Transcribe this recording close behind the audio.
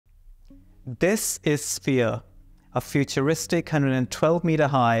This is Sphere, a futuristic 112-meter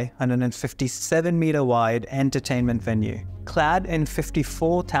high, 157-meter wide entertainment venue. Clad in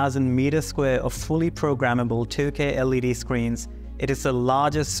 54,000 meters square of fully programmable 2K LED screens, it is the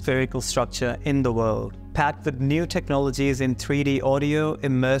largest spherical structure in the world. Packed with new technologies in 3D audio,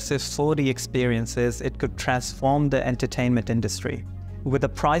 immersive 4D experiences, it could transform the entertainment industry. With a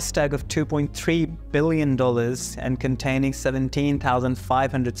price tag of $2.3 billion and containing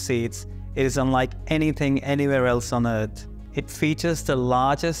 17,500 seats, it is unlike anything anywhere else on Earth. It features the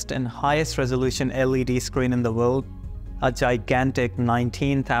largest and highest resolution LED screen in the world, a gigantic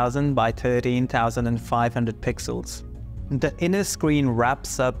 19,000 by 13,500 pixels. The inner screen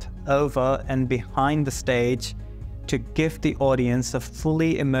wraps up over and behind the stage to give the audience a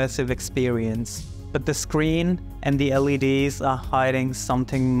fully immersive experience. But the screen and the LEDs are hiding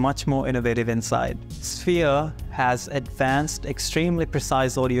something much more innovative inside. Sphere has advanced, extremely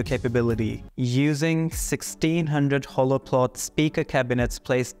precise audio capability, using 1,600 holoplot speaker cabinets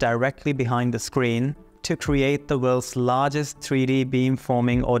placed directly behind the screen to create the world's largest 3D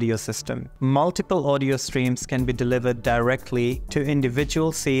beamforming audio system. Multiple audio streams can be delivered directly to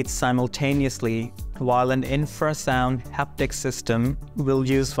individual seats simultaneously, while an infrasound haptic system will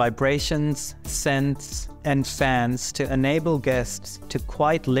use vibrations, scents, and fans to enable guests to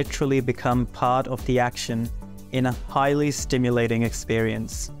quite literally become part of the action in a highly stimulating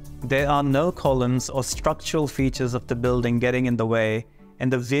experience. There are no columns or structural features of the building getting in the way,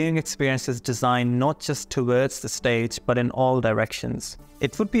 and the viewing experience is designed not just towards the stage, but in all directions.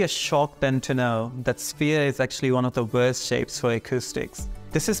 It would be a shock then to know that Sphere is actually one of the worst shapes for acoustics.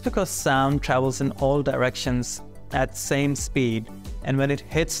 This is because sound travels in all directions at same speed, and when it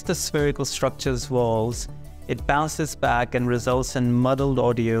hits the spherical structure's walls, it bounces back and results in muddled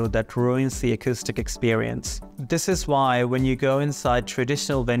audio that ruins the acoustic experience. This is why when you go inside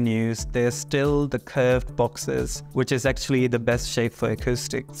traditional venues, there's still the curved boxes, which is actually the best shape for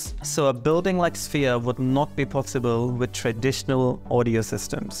acoustics. So a building like Sphere would not be possible with traditional audio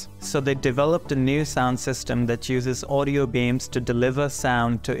systems. So they developed a new sound system that uses audio beams to deliver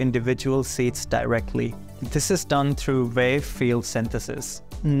sound to individual seats directly. This is done through wave field synthesis.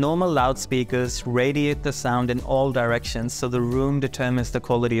 Normal loudspeakers radiate the sound in all directions, so the room determines the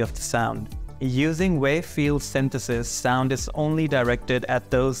quality of the sound. Using wave field synthesis, sound is only directed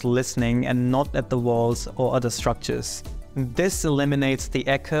at those listening and not at the walls or other structures. This eliminates the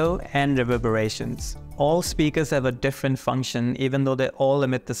echo and reverberations. All speakers have a different function, even though they all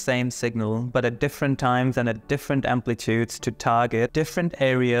emit the same signal, but at different times and at different amplitudes to target different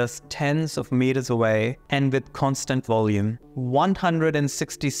areas tens of meters away and with constant volume.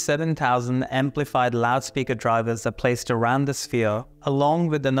 167,000 amplified loudspeaker drivers are placed around the Sphere, along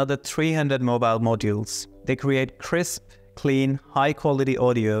with another 300 mobile modules. They create crisp, clean, high-quality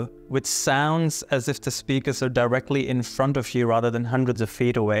audio, which sounds as if the speakers are directly in front of you rather than hundreds of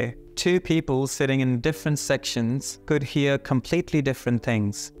feet away. Two people sitting in different sections could hear completely different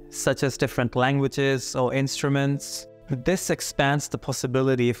things, such as different languages or instruments. This expands the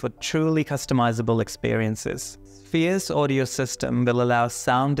possibility for truly customizable experiences. Sphere's audio system will allow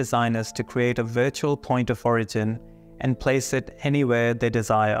sound designers to create a virtual point of origin and place it anywhere they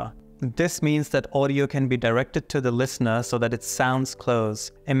desire. This means that audio can be directed to the listener so that it sounds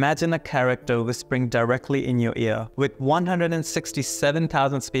close. Imagine a character whispering directly in your ear. With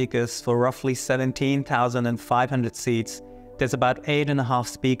 167,000 speakers for roughly 17,500 seats, there's about 8.5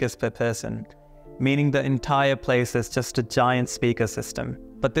 speakers per person, meaning the entire place is just a giant speaker system.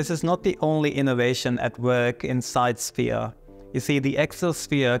 But this is not the only innovation at work inside Sphere. You see, the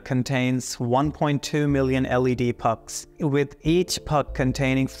Exosphere contains 1.2 million LED pucks, with each puck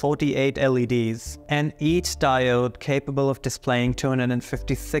containing 48 LEDs, and each diode capable of displaying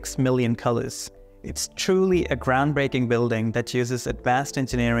 256 million colors. It's truly a groundbreaking building that uses advanced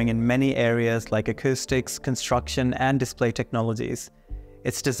engineering in many areas like acoustics, construction, and display technologies.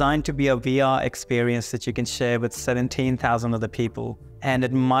 It's designed to be a VR experience that you can share with 17,000 other people, and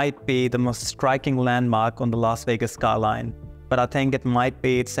it might be the most striking landmark on the Las Vegas skyline. But I think it might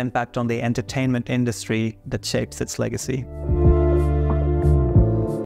be its impact on the entertainment industry that shapes its legacy.